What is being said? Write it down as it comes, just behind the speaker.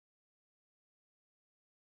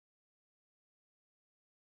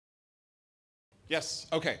Yes,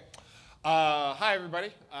 okay. Hi, everybody.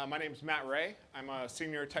 My name is Matt Ray. I'm a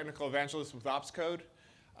senior technical evangelist with Opscode.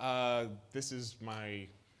 This is my,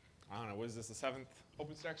 I don't know, what is this, the 7th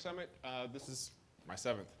OpenStack Summit? This is my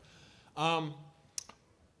 7th. I'm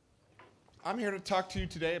here to talk to you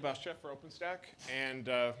today about Chef for OpenStack and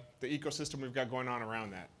the ecosystem we've got going on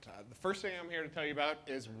around that. The first thing I'm here to tell you about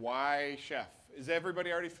is why Chef. Is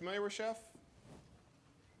everybody already familiar with Chef?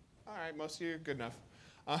 All right, most of you, good enough.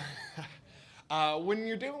 When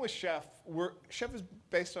you're dealing with Chef, Chef is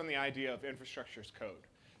based on the idea of infrastructure as code.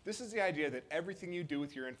 This is the idea that everything you do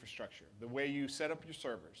with your infrastructure, the way you set up your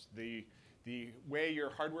servers, the way your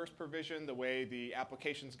hardware is provisioned, the way the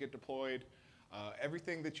applications get deployed,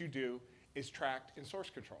 everything that you do is tracked in source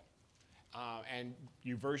control. And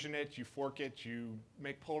you version it, you fork it, you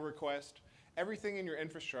make pull requests. Everything in your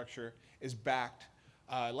infrastructure is backed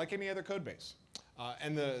like any other code base.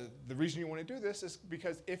 And the reason you want to do this is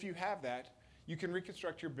because if you have that, you can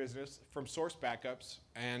reconstruct your business from source backups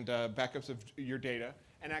and backups of your data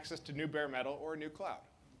and access to new bare metal or a new cloud.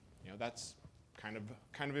 You know, that's kind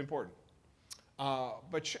of important.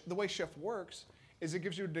 But the way Chef works is it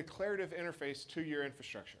gives you a declarative interface to your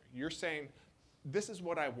infrastructure. You're saying, this is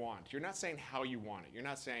what I want. You're not saying how you want it. You're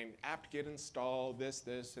not saying apt-get install this,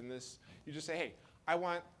 and this. You just say, hey, I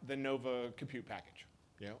want the Nova compute package.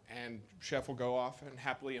 You know, and Chef will go off and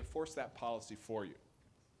happily enforce that policy for you.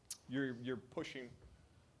 You're pushing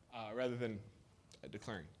rather than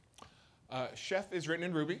declaring. Chef is written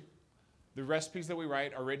in Ruby. The recipes that we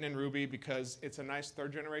write are written in Ruby because it's a nice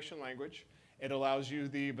third-generation language. It allows you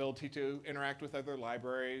the ability to interact with other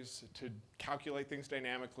libraries, to calculate things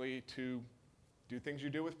dynamically, to do things you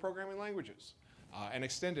do with programming languages, and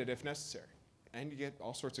extend it if necessary. And you get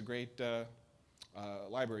all sorts of great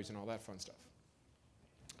libraries and all that fun stuff.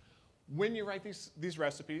 When you write these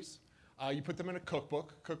recipes, you put them in a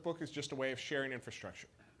cookbook. Cookbook is just a way of sharing infrastructure.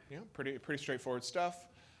 You know, pretty straightforward stuff.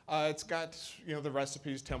 It's got the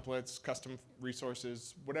recipes, templates, custom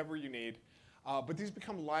resources, whatever you need. But these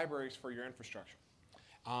become libraries for your infrastructure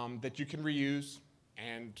that you can reuse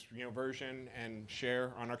and version and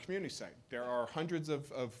share on our community site. There are hundreds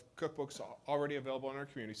of cookbooks already available on our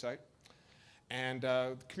community site. And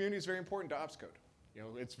the community is very important to Opscode.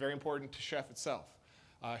 It's very important to Chef itself.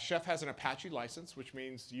 Chef has an Apache license, which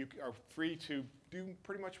means you are free to do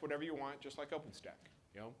pretty much whatever you want, just like OpenStack.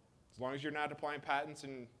 As long as you're not applying patents,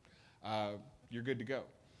 and you're good to go.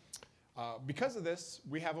 Because of this,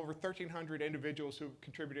 we have over 1,300 individuals who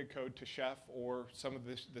contributed code to Chef or some of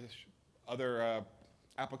the other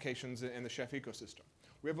applications in the Chef ecosystem.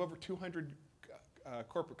 We have over 200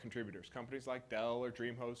 corporate contributors, companies like Dell or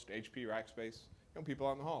DreamHost, HP, Rackspace, people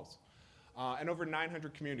out in the halls, and over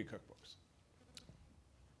 900 community cookbooks.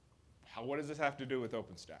 What does this have to do with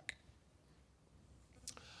OpenStack?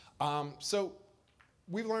 So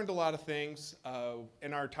we've learned a lot of things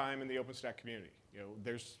in our time in the OpenStack community.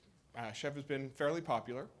 Chef has been fairly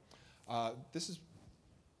popular. This is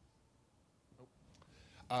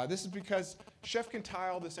because Chef can tie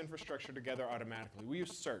all this infrastructure together automatically. We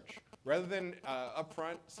use search. Rather than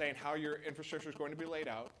upfront saying how your infrastructure is going to be laid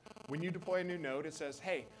out, when you deploy a new node, it says,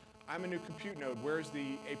 hey, I'm a new compute node. Where's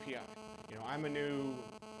the API? I'm a new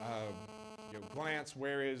Glance,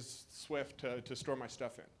 where is Swift to store my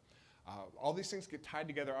stuff in? All these things get tied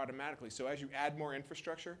together automatically. So as you add more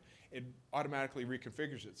infrastructure, it automatically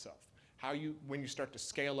reconfigures itself. When you start to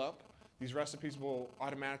scale up, these recipes will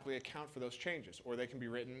automatically account for those changes, or they can be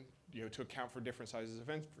written to account for different sizes of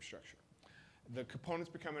infrastructure. The components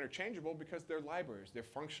become interchangeable because they're libraries. They're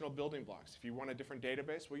functional building blocks. If you want a different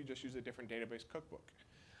database, well, you just use a different database cookbook.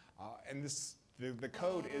 And the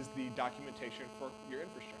code is the documentation for your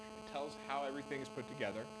infrastructure. It tells how everything is put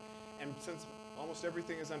together. And since almost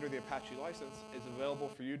everything is under the Apache license, it's available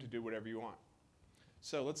for you to do whatever you want.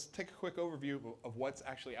 So let's take a quick overview of what's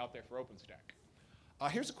actually out there for OpenStack.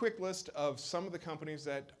 Here's a quick list of some of the companies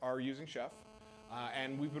that are using Chef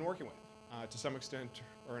and we've been working with to some extent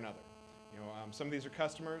or another. Some of these are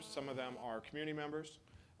customers, some of them are community members.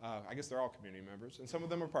 I guess they're all community members, and some of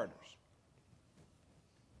them are partners.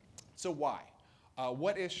 So why?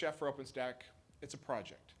 What is Chef for OpenStack? It's a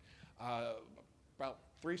project. About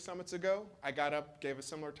 3 summits ago, I got up, gave a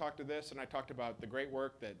similar talk to this, and I talked about the great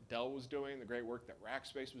work that Dell was doing, the great work that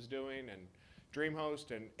Rackspace was doing, and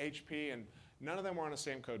DreamHost and HP, and none of them were on the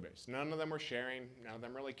same code base. None of them were sharing. None of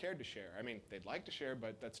them really cared to share. I mean, they'd like to share,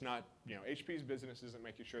 but that's not, HP's business isn't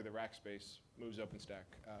making sure that Rackspace moves OpenStack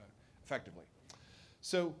effectively.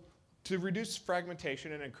 So to reduce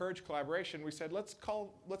fragmentation and encourage collaboration, we said, let's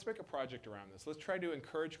make a project around this. Let's try to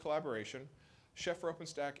encourage collaboration Chef for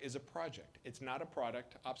OpenStack is a project. It's not a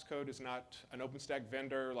product. Opscode is not an OpenStack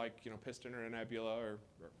vendor like Piston or Nebula or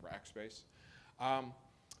Rackspace.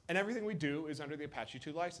 And everything we do is under the Apache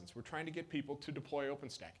 2 license. We're trying to get people to deploy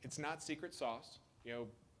OpenStack. It's not secret sauce.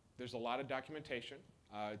 There's a lot of documentation.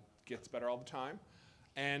 It gets better all the time.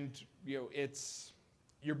 And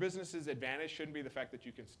your business's advantage shouldn't be the fact that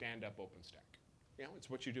you can stand up OpenStack. It's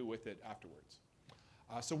what you do with it afterwards.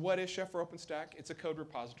 So what is Chef for OpenStack? It's a code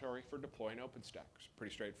repository for deploying OpenStack. It's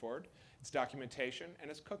pretty straightforward. It's documentation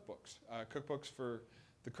and it's cookbooks. Cookbooks for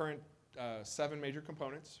the current 7 major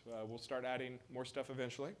components. We'll start adding more stuff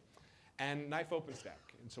eventually. And Knife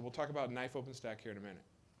OpenStack. And so we'll talk about Knife OpenStack here in a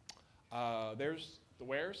minute. There's the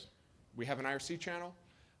wares. We have an IRC channel.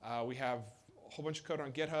 We have a whole bunch of code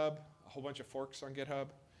on GitHub, a whole bunch of forks on GitHub,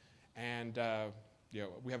 and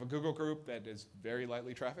we have a Google group that is very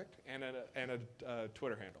lightly trafficked, and a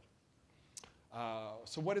Twitter handle.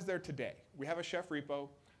 So what is there today? We have a Chef repo.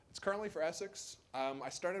 It's currently for Essex. I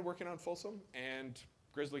started working on Folsom, and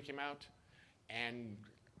Grizzly came out, and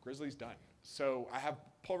Grizzly's done. So I have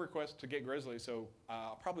pull requests to get Grizzly, so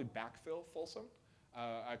I'll probably backfill Folsom.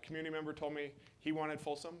 A community member told me he wanted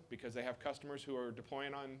Folsom because they have customers who are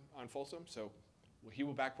deploying on Folsom, so he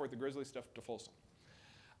will backport the Grizzly stuff to Folsom.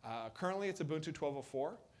 Currently, it's Ubuntu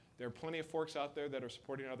 12.04. There are plenty of forks out there that are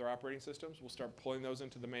supporting other operating systems. We'll start pulling those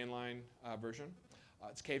into the mainline version.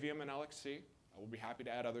 It's KVM and LXC. We'll be happy to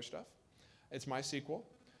add other stuff. It's MySQL.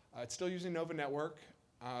 It's still using Nova Network.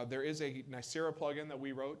 There is a Nicira plugin that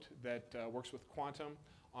we wrote that works with Quantum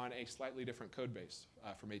on a slightly different code base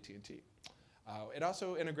from AT&T. It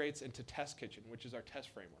also integrates into Test Kitchen, which is our test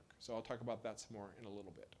framework. So I'll talk about that some more in a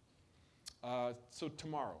little bit. So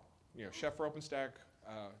tomorrow, Chef for OpenStack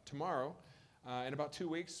tomorrow. In about 2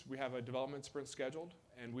 weeks, we have a development sprint scheduled,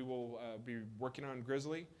 and we will be working on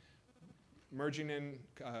Grizzly, merging in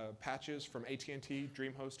patches from AT&T,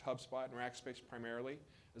 DreamHost, HubSpot, and Rackspace primarily,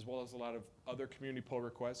 as well as a lot of other community pull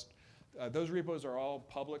requests. Those repos are all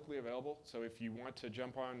publicly available, so if you want to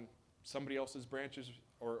jump on somebody else's branches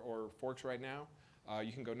or forks right now,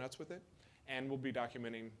 you can go nuts with it. And we'll be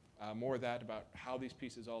documenting more of that about how these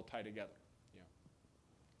pieces all tie together.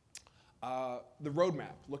 The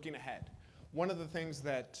roadmap, looking ahead. One of the things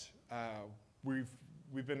that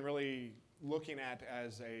we've been really looking at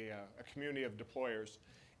as a community of deployers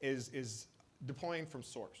is deploying from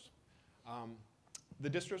source. The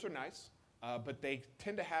distros are nice, but they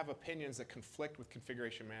tend to have opinions that conflict with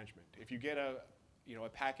configuration management. If you get a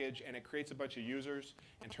package and it creates a bunch of users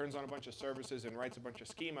and turns on a bunch of services and writes a bunch of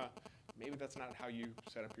schema, maybe that's not how you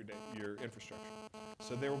set up your infrastructure.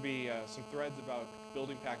 So there will be some threads about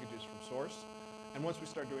building packages from source. And once we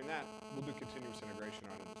start doing that, we'll do continuous integration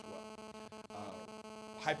on it as well.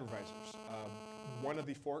 Hypervisors. One of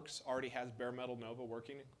the forks already has bare metal Nova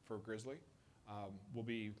working for Grizzly. We'll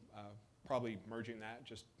be probably merging that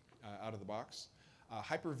just out of the box.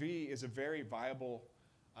 Hyper-V is a very viable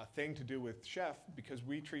thing to do with Chef because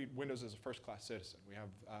we treat Windows as a first-class citizen. We have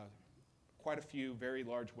quite a few very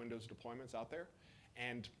large Windows deployments out there,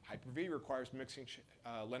 and Hyper-V requires mixing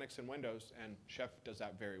Linux and Windows, and Chef does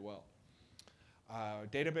that very well.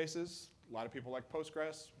 Databases, a lot of people like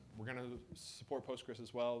Postgres. We're going to support Postgres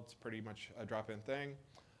as well. It's pretty much a drop-in thing.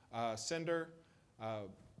 Cinder,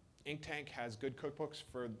 Inktank has good cookbooks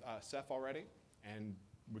for Ceph already, and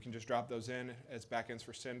we can just drop those in as backends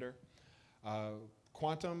for Cinder.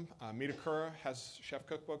 Quantum, Mitakura has Chef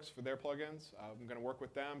cookbooks for their plugins. I'm going to work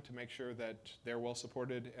with them to make sure that they're well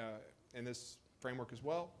supported in this framework as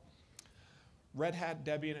well. Red Hat,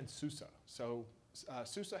 Debian, and SUSE. So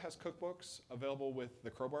SUSE has cookbooks available with the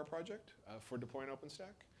Crowbar project for deploying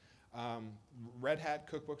OpenStack. Red Hat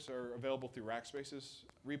cookbooks are available through Rackspace's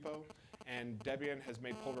repo, and Debian has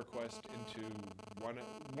made pull requests into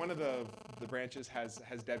one of the branches has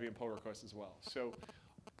Debian pull requests as well. So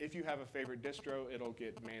if you have a favorite distro, it'll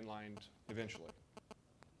get mainlined eventually.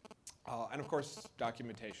 And of course,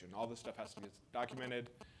 documentation. All this stuff has to get documented.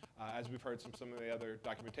 As we've heard from some of the other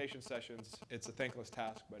documentation sessions, it's a thankless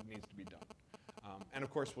task, but it needs to be done. And of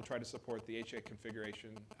course, we'll try to support the HA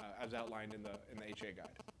configuration as outlined in the HA guide.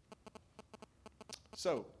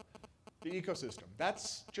 So, the ecosystem.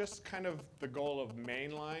 That's just kind of the goal of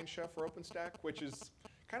mainline Chef for OpenStack, which is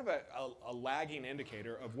kind of a lagging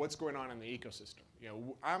indicator of what's going on in the ecosystem.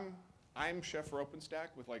 I'm Chef for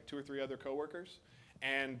OpenStack with like 2 or 3 other coworkers,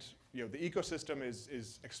 and the ecosystem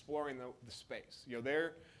is exploring the space.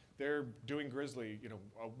 They're doing Grizzly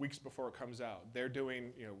weeks before it comes out. They're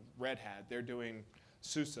doing Red Hat. They're doing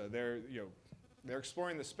SUSE. They're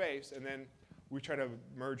exploring the space, and then we try to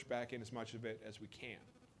merge back in as much of it as we can.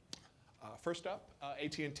 First up,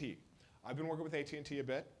 AT&T. I've been working with AT&T a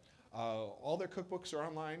bit. All their cookbooks are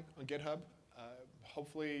online on GitHub.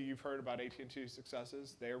 Hopefully you've heard about AT&T's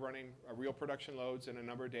successes. They are running real production loads in a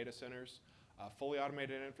number of data centers, fully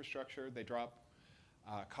automated infrastructure. They drop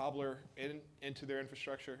Cobbler into their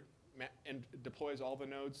infrastructure and deploys all the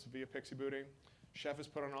nodes via Pixie booting. Chef is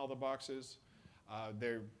put on all the boxes. I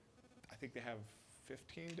think they have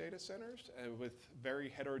 15 data centers with very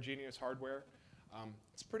heterogeneous hardware.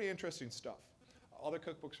 It's pretty interesting stuff. All their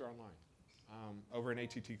cookbooks are online over in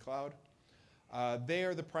AT&T Cloud. They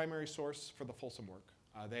are the primary source for the Folsom work.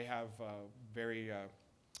 They have very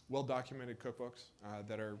well-documented cookbooks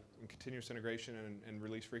that are in continuous integration and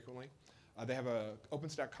released frequently. They have an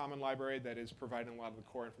OpenStack common library that is providing a lot of the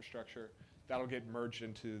core infrastructure. That'll get merged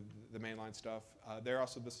into the mainline stuff. They're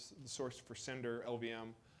also the source for Cinder,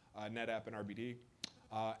 LVM, NetApp, and RBD,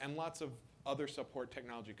 and lots of other support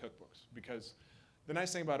technology cookbooks. Because the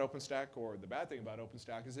nice thing about OpenStack, or the bad thing about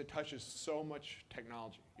OpenStack, is it touches so much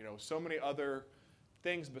technology. So many other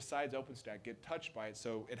things besides OpenStack get touched by it,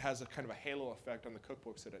 so it has a kind of a halo effect on the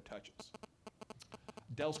cookbooks that it touches.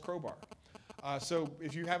 Dell's Crowbar. So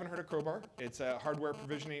if you haven't heard of Crowbar, it's a hardware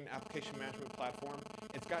provisioning application management platform.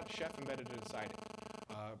 It's got Chef embedded inside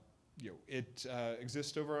it. It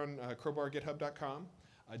exists over on crowbargithub.com.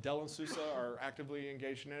 Dell and SUSE are actively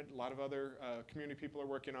engaged in it. A lot of other community people are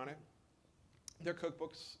working on it. Their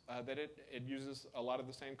cookbooks, it uses a lot of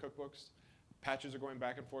the same cookbooks. Patches are going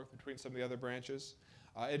back and forth between some of the other branches.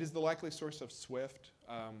 It is the likely source of Swift.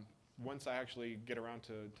 Once I actually get around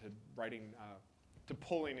to writing, to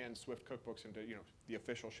pulling in Swift cookbooks into the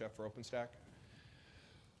official Chef for OpenStack.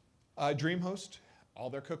 DreamHost, all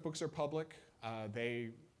their cookbooks are public. They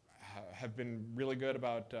have been really good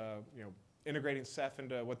about integrating Ceph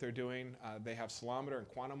into what they're doing. They have Salometer and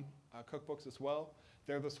Quantum cookbooks as well.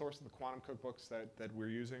 They're the source of the Quantum cookbooks that we're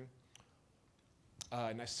using.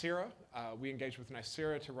 Nicira, we engage with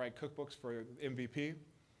Nicira to write cookbooks for MVP.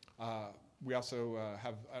 We also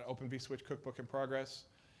have an Open vSwitch cookbook in progress,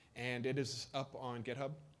 and it is up on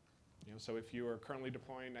GitHub. So if you are currently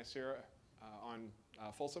deploying Nicira on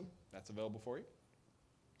Folsom, that's available for you.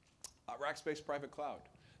 Rackspace Private Cloud.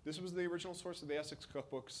 This was the original source of the Essex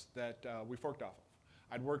cookbooks that we forked off of.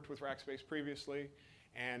 I'd worked with Rackspace previously,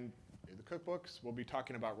 and the cookbooks, we'll be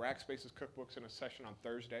talking about Rackspace's cookbooks in a session on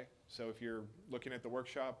Thursday. So if you're looking at the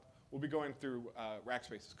workshop, we'll be going through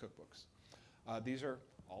Rackspace's cookbooks. These are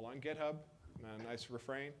all on GitHub, nice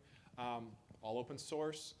refrain, all open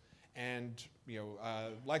source, and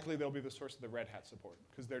likely they'll be the source of the Red Hat support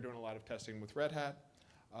because they're doing a lot of testing with Red Hat.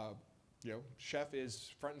 Chef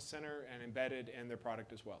is front and center and embedded in their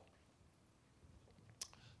product as well.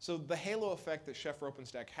 So the halo effect that Chef for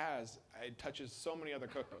OpenStack has, it touches so many other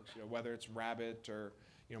cookbooks, whether it's Rabbit or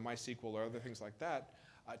MySQL or other things like that.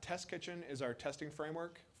 Test Kitchen is our testing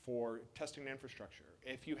framework for testing infrastructure.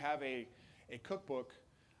 If you have a cookbook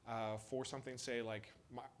for something, say like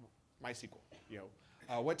MySQL,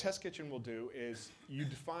 what Test Kitchen will do is you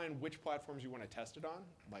define which platforms you want to test it on,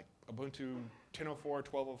 like Ubuntu 10.04,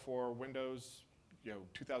 12.04, Windows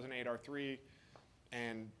 2008 R3,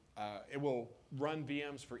 and it will run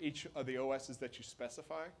VMs for each of the OSs that you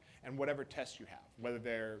specify and whatever tests you have, whether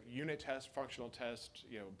they're unit test, functional test,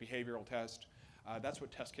 behavioral test. That's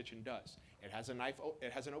what Test Kitchen does. It has an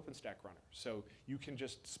OpenStack runner, so you can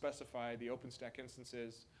just specify the OpenStack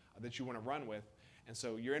instances that you want to run with, and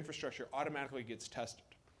so your infrastructure automatically gets tested.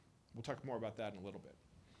 We'll talk more about that in a little bit.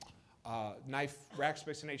 Knife,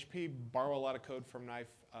 Rackspace, and HP borrow a lot of code from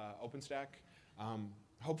Knife OpenStack.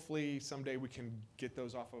 Hopefully someday we can get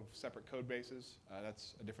those off of separate code bases.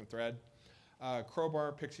 That's a different thread.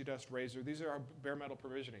 Crowbar, Pixie Dust, Razor, these are our bare metal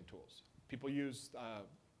provisioning tools. People use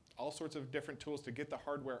all sorts of different tools to get the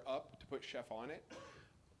hardware up to put Chef on it.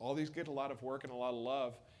 All these get a lot of work and a lot of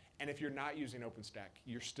love. And if you're not using OpenStack,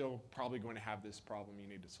 you're still probably going to have this problem you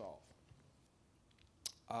need to solve.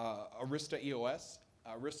 Arista EOS.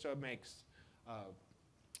 Arista makes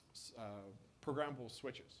programmable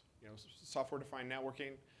switches. Software-defined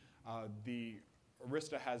networking. The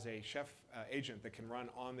Arista has a Chef agent that can run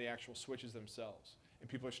on the actual switches themselves. And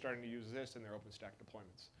people are starting to use this in their OpenStack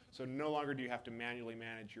deployments. So no longer do you have to manually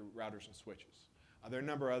manage your routers and switches. There are a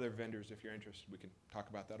number of other vendors. If you're interested, we can talk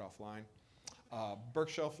about that offline.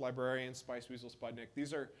 Berkshelf, Librarian, Spice, Weasel, Sputnik.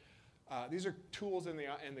 These are tools in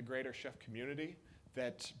the greater Chef community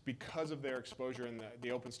that, because of their exposure in the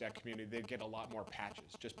OpenStack community, they get a lot more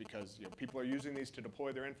patches just because people are using these to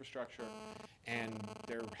deploy their infrastructure, and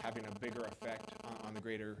they're having a bigger effect on the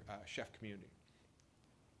greater Chef community.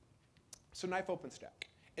 So Knife OpenStack.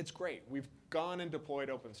 It's great. We've gone and deployed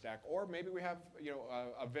OpenStack, or maybe we have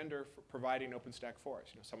a vendor for providing OpenStack for us.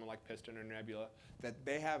 Someone like Piston or Nebula, that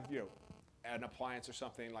they have an appliance or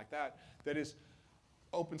something like that that is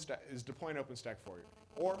OpenStack, is deploying OpenStack for you.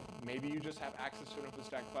 Or maybe you just have access to an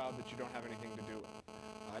OpenStack cloud that you don't have anything to do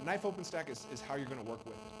with. Knife OpenStack is how you're going to work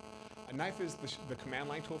with it. A Knife is the command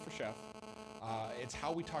line tool for Chef. It's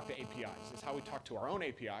how we talk to APIs. It's how we talk to our own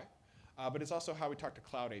API, but it's also how we talk to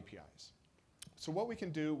cloud APIs. So what we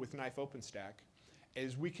can do with Knife OpenStack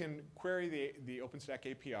is we can query the OpenStack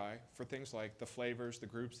API for things like the flavors, the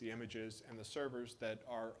groups, the images, and the servers that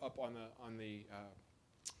are up on the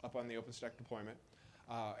OpenStack deployment.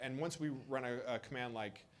 And once we run a command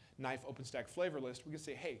like Knife OpenStack flavor list, we can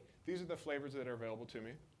say, hey, these are the flavors that are available to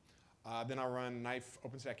me. Then I'll run Knife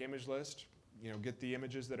OpenStack image list, get the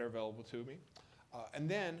images that are available to me. And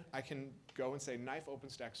then I can go and say Knife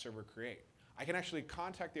OpenStack server create. I can actually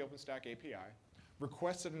contact the OpenStack API,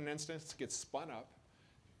 request that an instance gets spun up.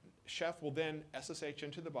 Chef will then SSH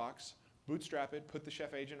into the box, bootstrap it, put the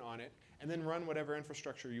Chef agent on it, and then run whatever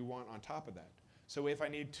infrastructure you want on top of that. So if I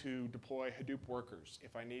need to deploy Hadoop workers,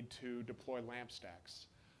 if I need to deploy LAMP stacks,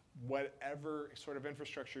 whatever sort of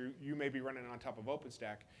infrastructure you may be running on top of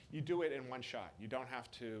OpenStack, you do it in one shot. You don't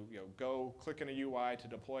have to go click in a UI to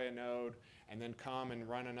deploy a node and then come and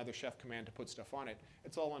run another Chef command to put stuff on it.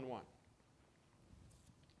 It's all in one.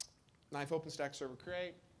 Knife OpenStack server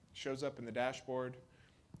create shows up in the dashboard.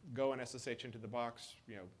 Go and SSH into the box.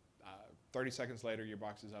 30 seconds later, your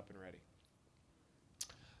box is up and ready.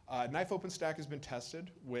 Knife OpenStack has been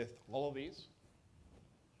tested with all of these.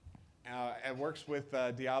 It works with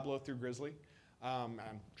Diablo through Grizzly and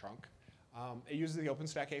Trunk. It uses the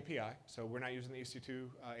OpenStack API, so we're not using the EC2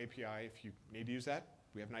 API. If you need to use that,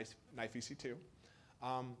 we have Knife EC2.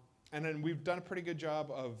 And then we've done a pretty good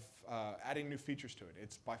job of adding new features to it.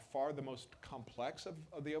 It's by far the most complex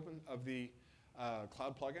of the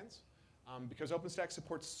cloud plugins because OpenStack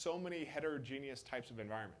supports so many heterogeneous types of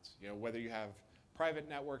environments. Whether you have private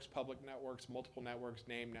networks, public networks, multiple networks,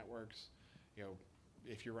 named networks.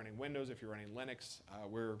 If you're running Windows, if you're running Linux,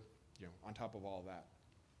 we're on top of all of that.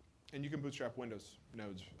 And you can bootstrap Windows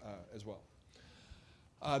nodes as well.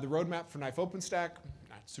 The roadmap for Knife OpenStack,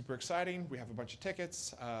 not super exciting. We have a bunch of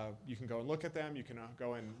tickets. You can go and look at them. You can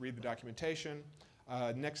go and read the documentation.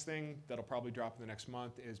 Next thing that'll probably drop in the next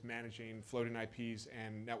month is managing floating IPs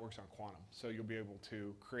and networks on Quantum. So you'll be able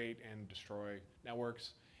to create and destroy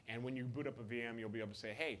networks. And when you boot up a VM, you'll be able to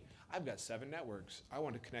say, hey, I've got 7 networks. I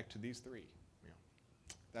want to connect to these 3.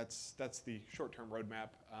 That's the short-term roadmap.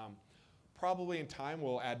 Probably in time,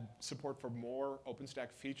 we'll add support for more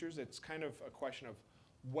OpenStack features. It's kind of a question of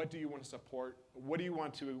what do you want to support? What do you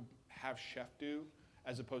want to have Chef do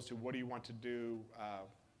as opposed to what do you want to do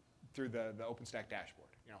through the OpenStack dashboard?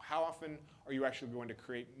 How often are you actually going to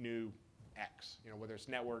create new X? Whether it's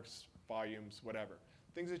networks, volumes, whatever.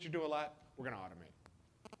 Things that you do a lot, we're going to automate.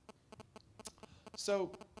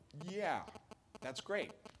 So yeah, that's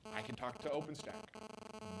great. I can talk to OpenStack.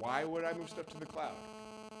 Why would I move stuff to the cloud?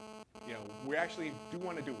 We actually do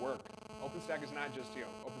want to do work. OpenStack is not just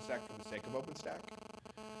OpenStack for the sake of OpenStack.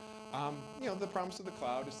 The promise of the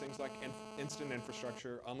cloud is things like instant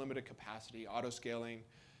infrastructure, unlimited capacity, auto-scaling,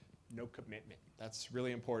 no commitment. That's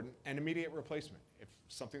really important. And immediate replacement. If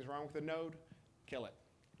something's wrong with a node, kill it.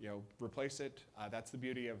 Replace it. That's the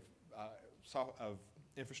beauty of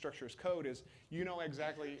infrastructure as code is you know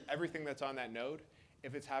exactly everything that's on that node.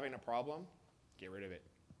 If it's having a problem, get rid of it.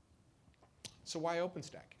 So why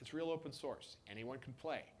OpenStack? It's real open source. Anyone can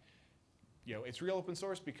play. It's real open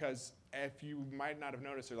source because if you might not have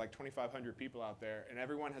noticed, there are like 2,500 people out there, and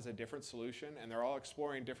everyone has a different solution, and they're all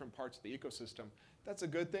exploring different parts of the ecosystem. That's a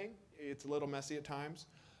good thing. It's a little messy at times,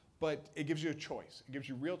 but it gives you a choice. It gives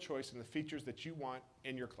you real choice in the features that you want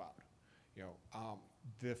in your cloud.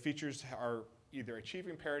 The features are either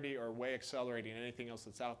achieving parity or way accelerating anything else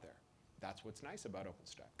that's out there. That's what's nice about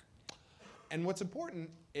OpenStack. And what's important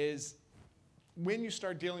is when you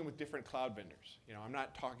start dealing with different cloud vendors, I'm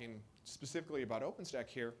not talking specifically about OpenStack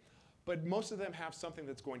here, but most of them have something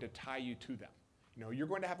that's going to tie you to them. You're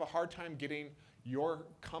going to have a hard time getting your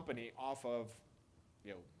company off of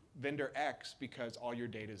vendor X because all your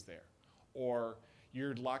data is there, or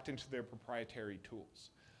you're locked into their proprietary tools.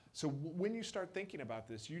 So when you start thinking about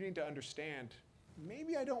this, you need to understand,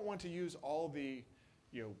 maybe I don't want to use all the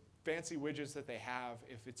fancy widgets that they have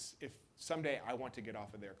if someday I want to get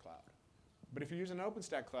off of their cloud. But if you're using an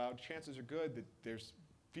OpenStack cloud, chances are good that there's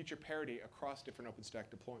feature parity across different OpenStack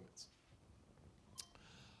deployments.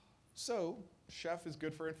 So Chef is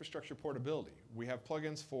good for infrastructure portability. We have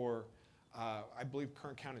plugins for, I believe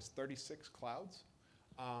current count is 36 clouds.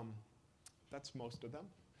 That's most of them.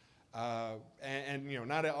 And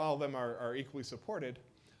not all of them are equally supported.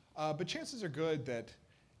 But chances are good that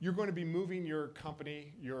You're going to be moving your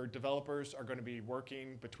company. Your developers are going to be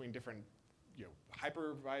working between different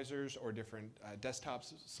hypervisors or different desktop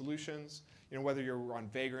solutions. Whether you're on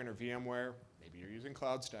Vagrant or VMware, maybe you're using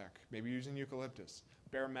CloudStack, maybe you're using Eucalyptus,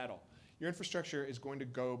 bare metal. Your infrastructure is going to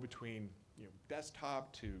go between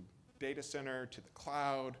desktop to data center to the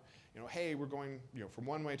cloud. Hey, we're going from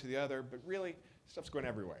one way to the other, but really stuff's going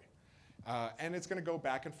every way. And it's going to go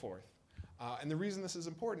back and forth. And the reason this is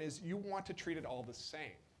important is you want to treat it all the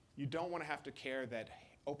same. You don't want to have to care that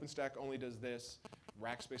OpenStack only does this,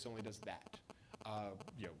 Rackspace only does that.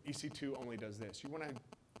 EC2 only does this. You want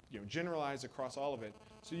to generalize across all of it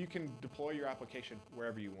so you can deploy your application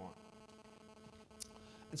wherever you want.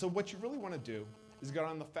 And so what you really want to do is get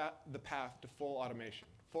on the path to full automation,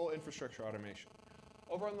 full infrastructure automation.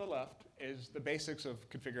 Over on the left is the basics of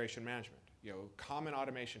configuration management. Common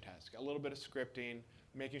automation tasks, a little bit of scripting,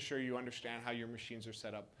 making sure you understand how your machines are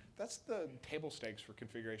set up. That's the table stakes for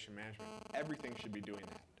configuration management. Everything should be doing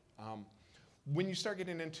that. When you start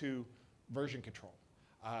getting into version control,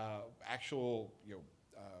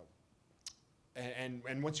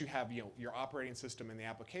 and once you have your operating system and the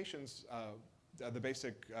applications, the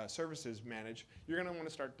basic services managed, you're going to want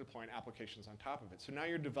to start deploying applications on top of it. So now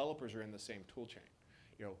your developers are in the same tool chain.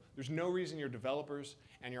 There's no reason your developers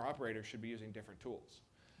and your operators should be using different tools.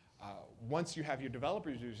 Once you have your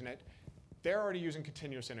developers using it, they're already using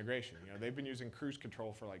continuous integration. They've been using cruise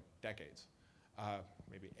control for like decades,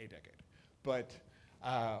 maybe a decade. But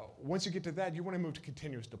once you get to that, you want to move to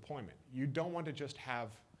continuous deployment. You don't want to just have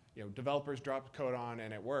developers drop code on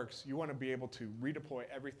and it works. You want to be able to redeploy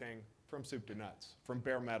everything from soup to nuts, from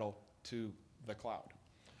bare metal to the cloud.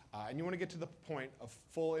 And you want to get to the point of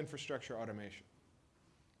full infrastructure automation.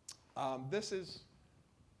 This is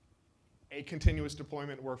a continuous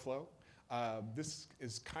deployment workflow. This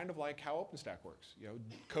is kind of like how OpenStack works.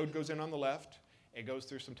 Code goes in on the left, it goes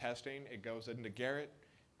through some testing, it goes into Garrett,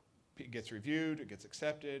 it gets reviewed, it gets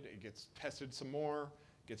accepted, it gets tested some more,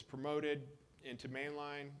 gets promoted into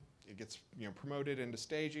mainline, it gets promoted into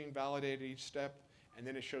staging, validated each step, and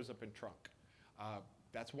then it shows up in trunk.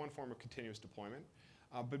 That's one form of continuous deployment.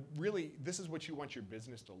 But really, this is what you want your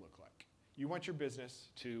business to look like. You want your business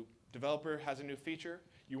to, developer has a new feature,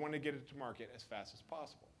 you want to get it to market as fast as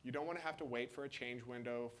possible. You don't want to have to wait for a change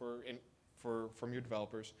window from your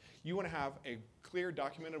developers. You want to have a clear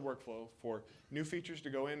documented workflow for new features to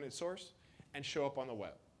go in at source and show up on the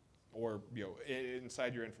web or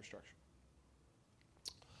inside your infrastructure.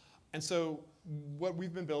 And so what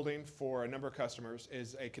we've been building for a number of customers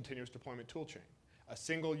is a continuous deployment toolchain, a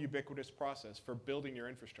single ubiquitous process for building your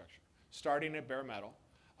infrastructure. Starting at bare metal,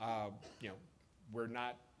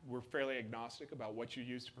 we're fairly agnostic about what you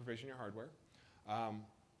use to provision your hardware.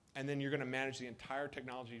 And then you're going to manage the entire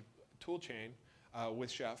technology toolchain with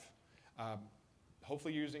Chef.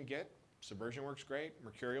 Hopefully you're using Git. Subversion works great.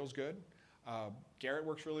 Mercurial's good. Garrett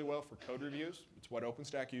works really well for code reviews. It's what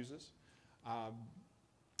OpenStack uses.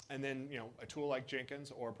 And then a tool like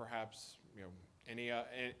Jenkins or perhaps any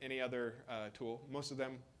other tool, most of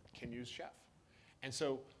them can use Chef. And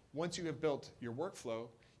so once you have built your workflow,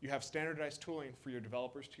 you have standardized tooling for your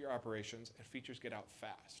developers to your operations, and features get out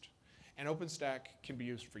fast. And OpenStack can be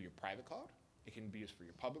used for your private cloud. It can be used for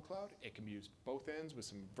your public cloud. It can be used both ends with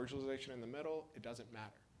some virtualization in the middle. It doesn't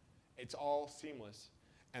matter. It's all seamless,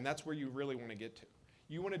 and that's where you really want to get to.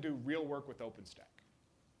 You want to do real work with OpenStack.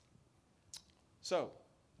 So,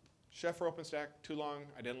 Chef for OpenStack, too long,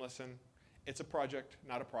 I didn't listen. It's a project,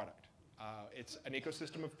 not a product. It's an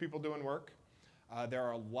ecosystem of people doing work. There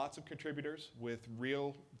are lots of contributors with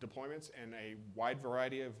real deployments and a wide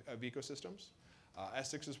variety of ecosystems.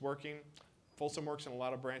 Essex is working. Folsom works in a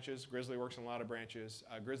lot of branches. Grizzly works in a lot of branches.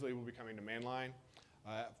 Grizzly will be coming to mainline.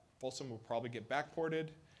 Folsom will probably get backported.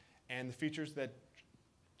 And the features that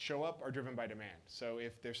show up are driven by demand. So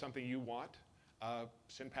if there's something you want,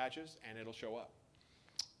 send patches and it'll show up.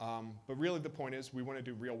 But really the point is we want to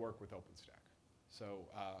do real work with OpenStack. So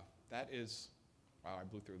that is, wow, I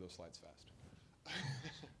blew through those slides fast.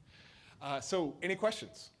 So any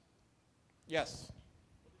questions? Yes?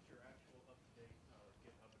 What is your actual up-to-date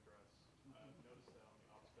GitHub address? Notice that on the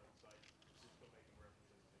Opscode site, you're still making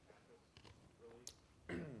references to Cactus release.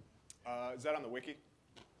 Is that on the wiki?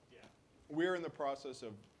 Yeah. We're in the process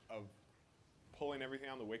of pulling everything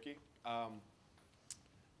on the wiki. I'll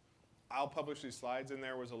publish these slides, and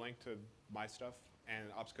there was a link to my stuff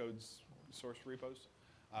and Opscode's source repos.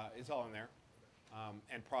 It's all in there.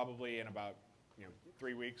 And probably in about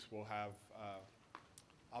 3 weeks, we'll have,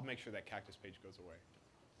 I'll make sure that Cactus page goes away.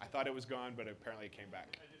 I thought it was gone, but apparently it came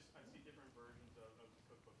back. I see different versions of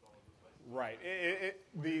cookbooks all over the place. Right.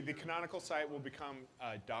 The canonical site will become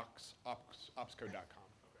docs, opscode.com.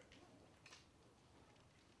 Okay.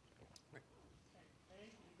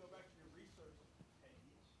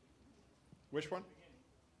 Which one? The beginning.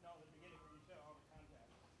 No, the beginning where you show all the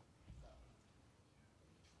contacts. So.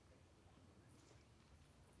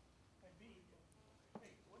 And B,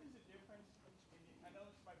 hey, what is the difference? I know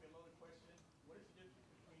this might be a loaded question. What is the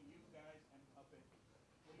difference between you guys and Puppet?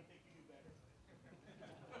 What do you think you do better?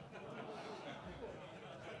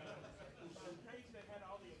 The page that had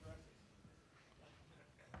all the addresses.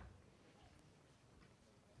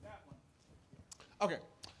 That one. Okay.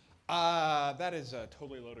 That is a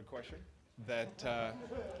totally loaded question that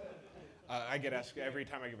I get asked every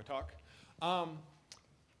time I give a talk.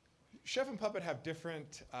 Chef and Puppet have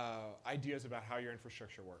different ideas about how your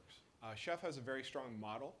infrastructure works. Chef has a very strong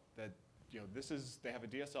model that, they have a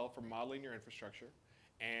DSL for modeling your infrastructure,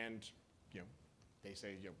 and they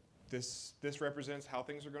say, this represents how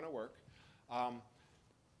things are going to work.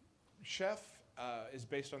 Chef is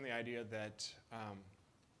based on the idea that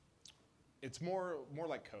it's more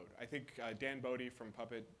like code. I think Dan Bodie from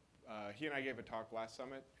Puppet, he and I gave a talk last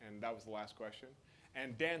summit, and that was the last question.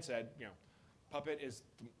 And Dan said, Puppet is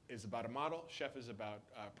about a model, Chef is about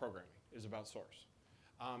programming, is about source.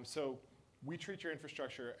 So we treat your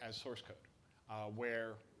infrastructure as source code,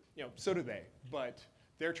 where, so do they, but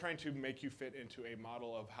they're trying to make you fit into a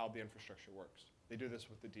model of how the infrastructure works. They do this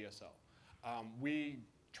with the DSL. We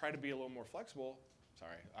try to be a little more flexible.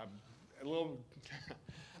 Sorry, I'm a little,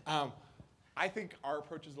 I think our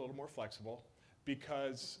approach is a little more flexible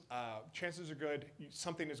because chances are good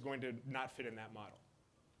something is going to not fit in that model.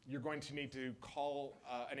 You're going to need to call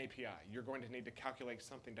an API. You're going to need to calculate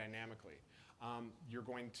something dynamically. You're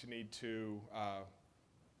going to need to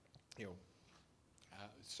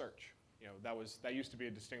search. That used to be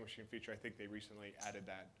a distinguishing feature. I think they recently added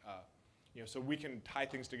that. So we can tie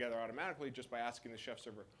things together automatically just by asking the Chef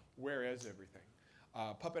server, where is everything?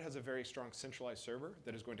 Puppet has a very strong centralized server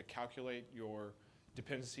that is going to calculate your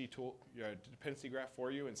dependency graph for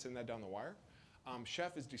you and send that down the wire.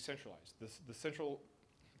 Chef is decentralized. The central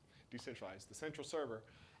server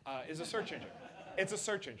is a search engine. It's a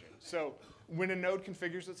search engine. So when a node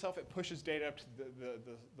configures itself, it pushes data up to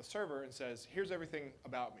the server and says, here's everything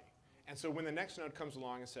about me. And so when the next node comes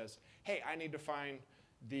along and says, hey, I need to find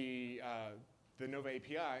the Nova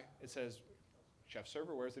API, it says, Chef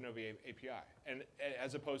server, where's the Nova API? And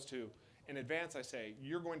as opposed to, in advance, I say,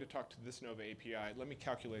 you're going to talk to this Nova API. Let me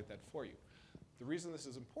calculate that for you. The reason this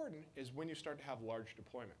is important is when you start to have large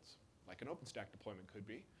deployments, like an OpenStack deployment could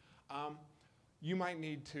be, you might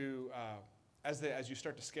need to, as you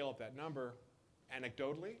start to scale up that number,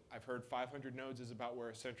 anecdotally, I've heard 500 nodes is about where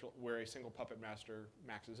a single Puppet master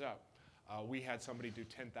maxes out. We had somebody do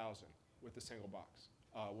 10,000 with a single box,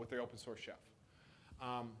 with their open source Chef.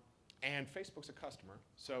 And Facebook's a customer,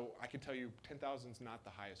 so I can tell you 10,000 is not the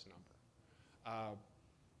highest number.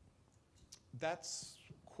 That's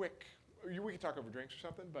quick. We could talk over drinks or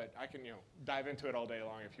something, but I can dive into it all day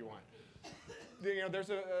long if you want. There's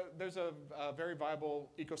a very viable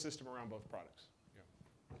ecosystem around both products.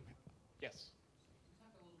 Yes? Can you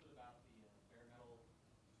talk a little bit about the bare metal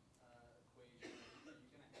equation? Are you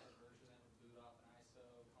going to have a version that would boot off an ISO,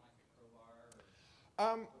 kind of like a crowbar?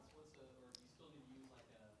 Or or do you still need to use like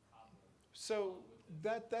a cobbler? So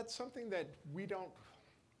that's something that we don't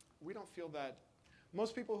feel that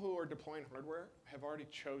most people who are deploying hardware have already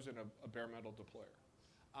chosen a bare metal deployer.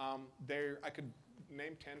 I could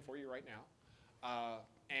name 10 for you right now.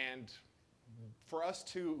 And for us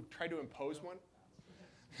to try to impose one,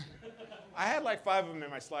 I had like 5 of them in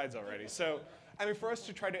my slides already. So, I mean, for us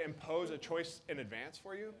to try to impose a choice in advance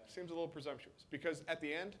for you seems a little presumptuous because at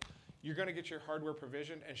the end, you're going to get your hardware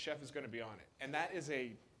provisioned and Chef is going to be on it. And that is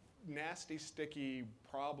a nasty, sticky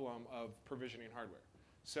problem of provisioning hardware.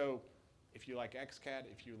 So if you like XCAT,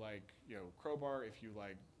 if you like Crowbar, if you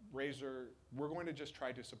like Razor, we're going to just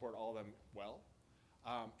try to support all of them well.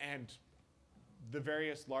 And the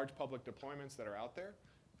various large public deployments that are out there,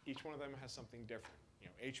 each one of them has something different.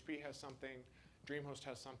 HP has something, DreamHost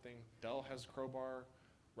has something, Dell has Crowbar,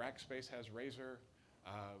 Rackspace has Razor,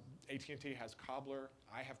 AT&T has Cobbler,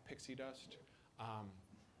 I have Pixie Dust. What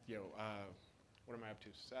am I up to,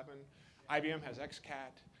 7? IBM has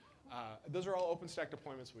XCAT. Those are all OpenStack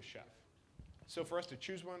deployments with Chef. So for us to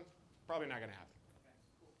choose one, probably not going to happen. Okay,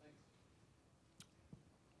 cool, thanks.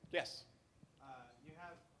 Yes?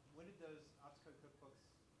 When did those Opscode cookbooks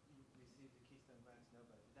receive the Keystone Glance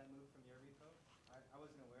Nova? Did that move from your repo? I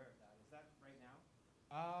wasn't aware of that. Is that right now?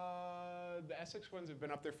 The Essex ones have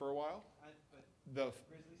been up there for a while. But The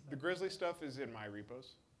Grizzly stuff is in my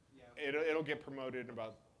repos. Yeah. Okay. It'll get promoted in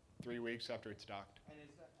about 3 weeks after it's docked. And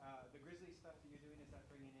is that the Grizzly stuff that you're doing? Is that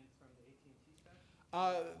bringing in from the AT&T stuff?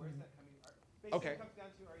 Where's that coming? Basically, okay. It comes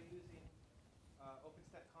down to: are you using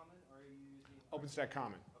OpenStack Common or are you using OpenStack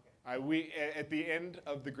Common. Okay. At the end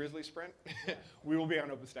of the Grizzly sprint, we will be on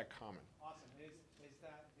OpenStack Common. Awesome. Is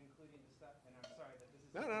that including the stuff? And I'm sorry that this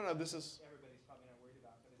is No. This is everybody's probably not worried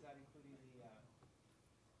about, but is that including the?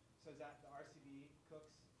 So is that the RCB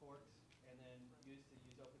cooks, forks, and then used to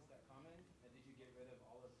use OpenStack Common? And did you get rid of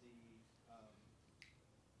all of the?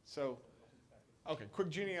 so. OpenStack? Okay, quick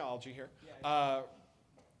genealogy here. Yeah.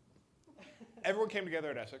 Everyone came together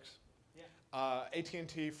at Essex. Yeah.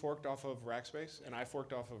 AT&T forked off of Rackspace, and I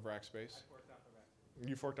forked off of Rackspace. I forked off the rack.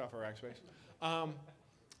 You forked off of Rackspace.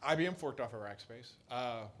 IBM forked off of Rackspace.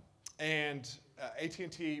 And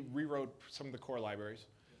AT&T rewrote some of the core libraries.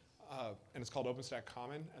 And it's called OpenStack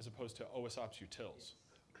Common as opposed to OSOps utils.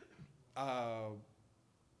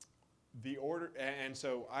 And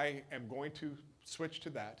so I am going to switch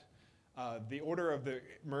to that. The order of the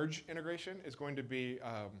merge integration is going to be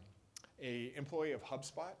a employee of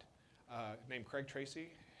HubSpot named Craig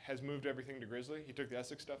Tracy has moved everything to Grizzly. He took the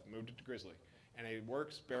Essex stuff, moved it to Grizzly. And it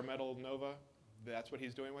works, bare metal, Nova, that's what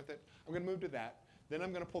he's doing with it. I'm gonna move to that. Then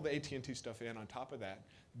I'm gonna pull the AT&T stuff in on top of that.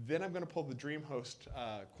 Then I'm gonna pull the DreamHost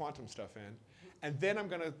Quantum stuff in. And then I'm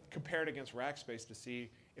gonna compare it against Rackspace to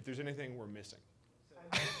see if there's anything we're missing.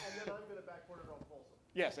 And then I'm going to backport it on Folsom.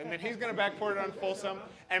 Yes, and then he's gonna backport it on Folsom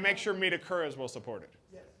and make sure Metakura is well supported.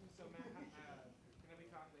 Yes. So Matt, can we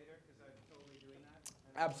talk later? Because I'm totally doing that.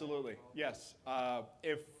 Absolutely, yes.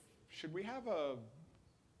 Should we have a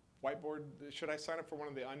whiteboard? Should I sign up for one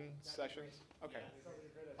of the sessions? Okay.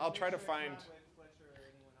 I'll try to find. With Fletcher or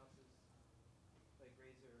anyone else's, like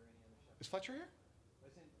Razor or any other chef. Is Fletcher here?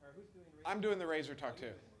 Or who's doing Razor? I'm doing the Razor talk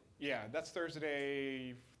too. Yeah, that's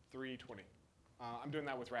Thursday, 3:20. I'm doing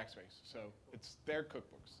that with Rackspace, so it's their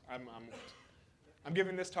cookbooks. I'm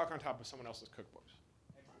giving this talk on top of someone else's cookbooks.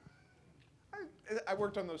 I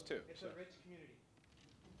worked on those too. It's a rich community.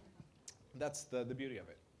 That's the beauty of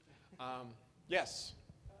it. Yes.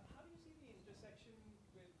 How do you see the intersection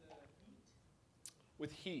with heat?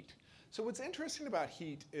 With heat. So what's interesting about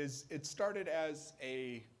heat is it started as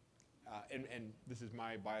and this is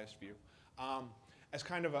my biased view, as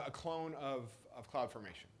kind of a clone of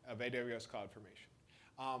CloudFormation, of AWS CloudFormation.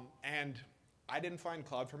 And I didn't find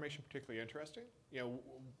CloudFormation particularly interesting,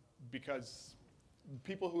 because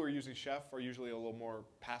people who are using Chef are usually a little more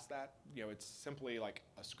past that. It's simply like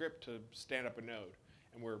a script to stand up a node,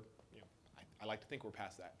 and I like to think we're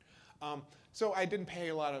past that. So I didn't pay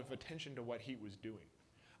a lot of attention to what Heat was doing.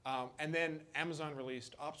 And then Amazon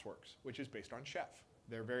released OpsWorks, which is based on Chef.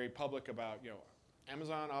 They're very public about,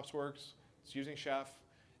 Amazon OpsWorks, it's using Chef.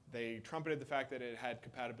 They trumpeted the fact that it had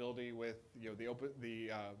compatibility with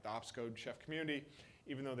the Opscode Chef community,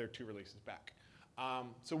 even though they're 2 releases back.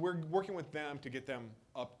 So we're working with them to get them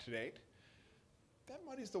up to date. That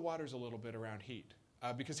muddies the waters a little bit around Heat,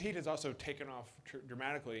 because Heat has also taken off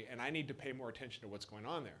dramatically, and I need to pay more attention to what's going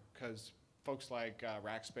on there, because folks like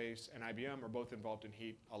Rackspace and IBM are both involved in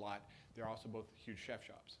Heat a lot. They're also both huge Chef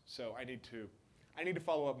shops. So I need to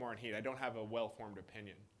follow up more on Heat. I don't have a well-formed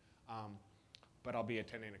opinion, but I'll be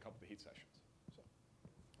attending a couple of the Heat sessions. So,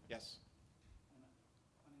 yes? An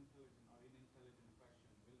unintelligent or intelligent question.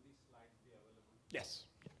 Will these slides be available? Yes.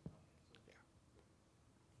 Yeah.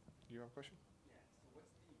 Do you have a question? Yeah, so what's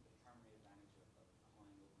the primary advantage of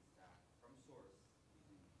calling OpenStack from source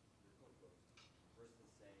using your code books versus,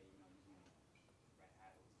 say, using Red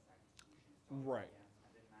Hat OpenStack distributions to Right. and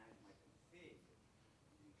then manage my config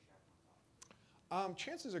using Chef on top?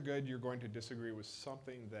 Chances are good you're going to disagree with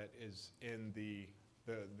something that is in the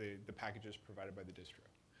packages provided by the distro.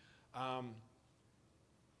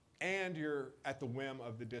 And you're at the whim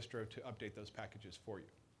of the distro to update those packages for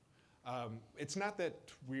you. It's not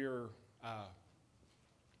that we're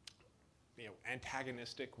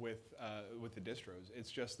antagonistic with the distros.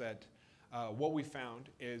 It's just that what we found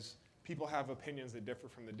is people have opinions that differ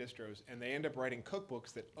from the distros, and they end up writing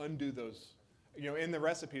cookbooks that undo those. In the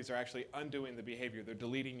recipes, they're actually undoing the behavior. They're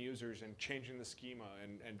deleting users and changing the schema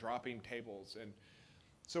and dropping tables. And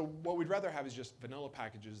so what we'd rather have is just vanilla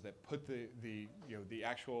packages that put the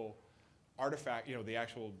actual artifact, the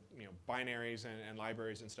actual binaries and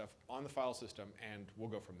libraries and stuff on the file system, and we'll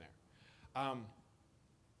go from there.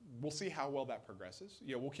 We'll see how well that progresses.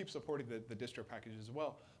 We'll keep supporting the distro packages as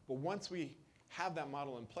well. But once we have that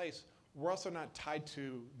model in place, we're also not tied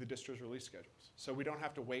to the distro's release schedules. So we don't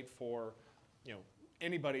have to wait for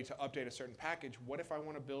anybody to update a certain package. What if I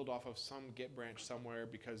want to build off of some Git branch somewhere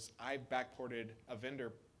because I've backported a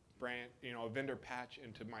vendor branch, a vendor patch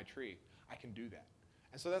into my tree? I can do that.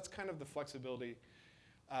 And so that's kind of the flexibility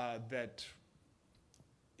that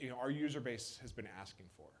our user base has been asking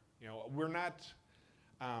for. We're not.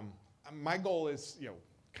 My goal is,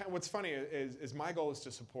 kind of what's funny is my goal is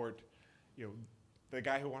to support, the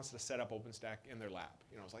guy who wants to set up OpenStack in their lab.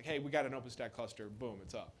 You know, it's like, hey, we got an OpenStack cluster, boom,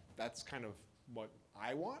 it's up. That's kind of what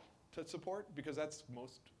I want to support because that's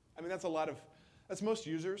most, I mean, that's most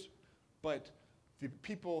users, but the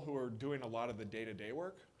people who are doing a lot of the day-to-day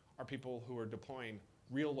work are people who are deploying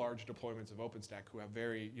real large deployments of OpenStack who have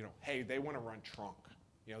very, you know, hey, they want to run trunk.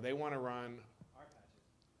 You know, they want to run Our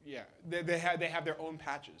patches. yeah, they have their own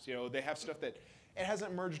patches. You know, they have stuff that it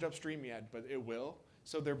hasn't merged upstream yet, but it will.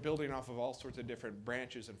 So they're building off of all sorts of different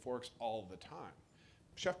branches and forks all the time.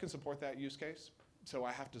 Chef can support that use case, so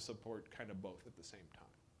I have to support kind of both at the same time.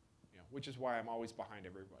 You know, which is why I'm always behind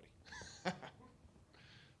everybody.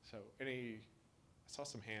 So I saw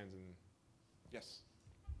some hands and yes.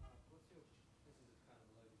 What's your, this is kind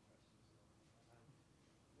of a loaded question,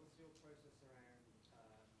 so, what's your process around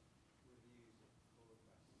reviews of pull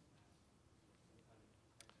requests now? Some kind of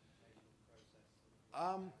expectation process?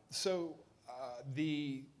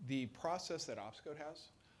 The process that Opscode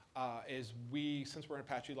has is since we're an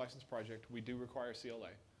Apache licensed project, we do require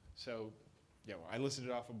CLA. So, you know, I listed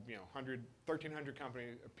it off of 1,300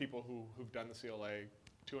 companies, people who've done the CLA,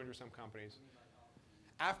 200 some companies.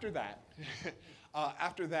 After that,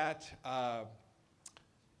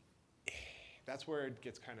 that's where it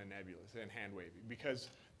gets kind of nebulous and hand wavy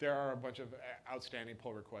because there are a bunch of outstanding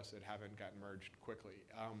pull requests that haven't gotten merged quickly.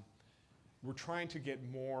 We're trying to get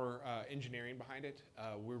more engineering behind it.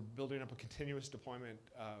 We're building up a continuous deployment,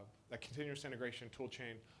 a continuous integration tool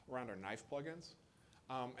chain around our knife plugins.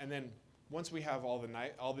 And then once we have all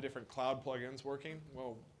the different cloud plugins working,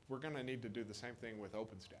 well, we're going to need to do the same thing with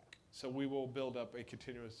OpenStack. So we will build up a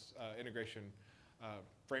continuous integration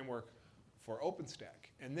framework for OpenStack.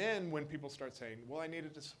 And then when people start saying, well, I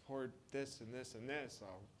needed to support this and this and this,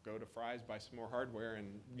 I'll go to Fry's, buy some more hardware,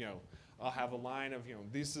 and I'll have a line of,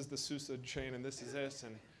 this is the SUSE chain and this is this,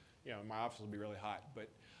 and my office will be really hot. But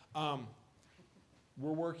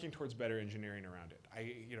we're working towards better engineering around it.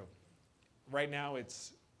 Right now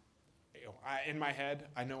it's, in my head,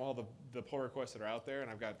 I know all the pull requests that are out there,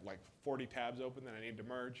 and I've got like 40 tabs open that I need to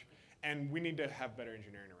merge, and we need to have better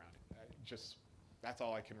engineering around it. That's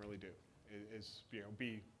all I can really do, is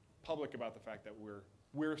be public about the fact that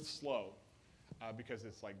we're slow because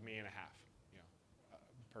it's like me and a half,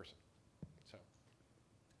 person. So,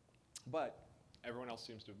 but everyone else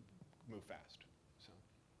seems to move fast. So,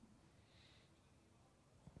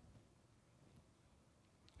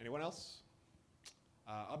 anyone else?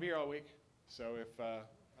 I'll be here all week, so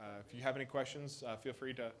if you have any questions, feel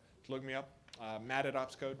free to look me up. Matt at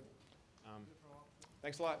Opscode.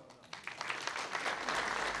 Thanks a lot.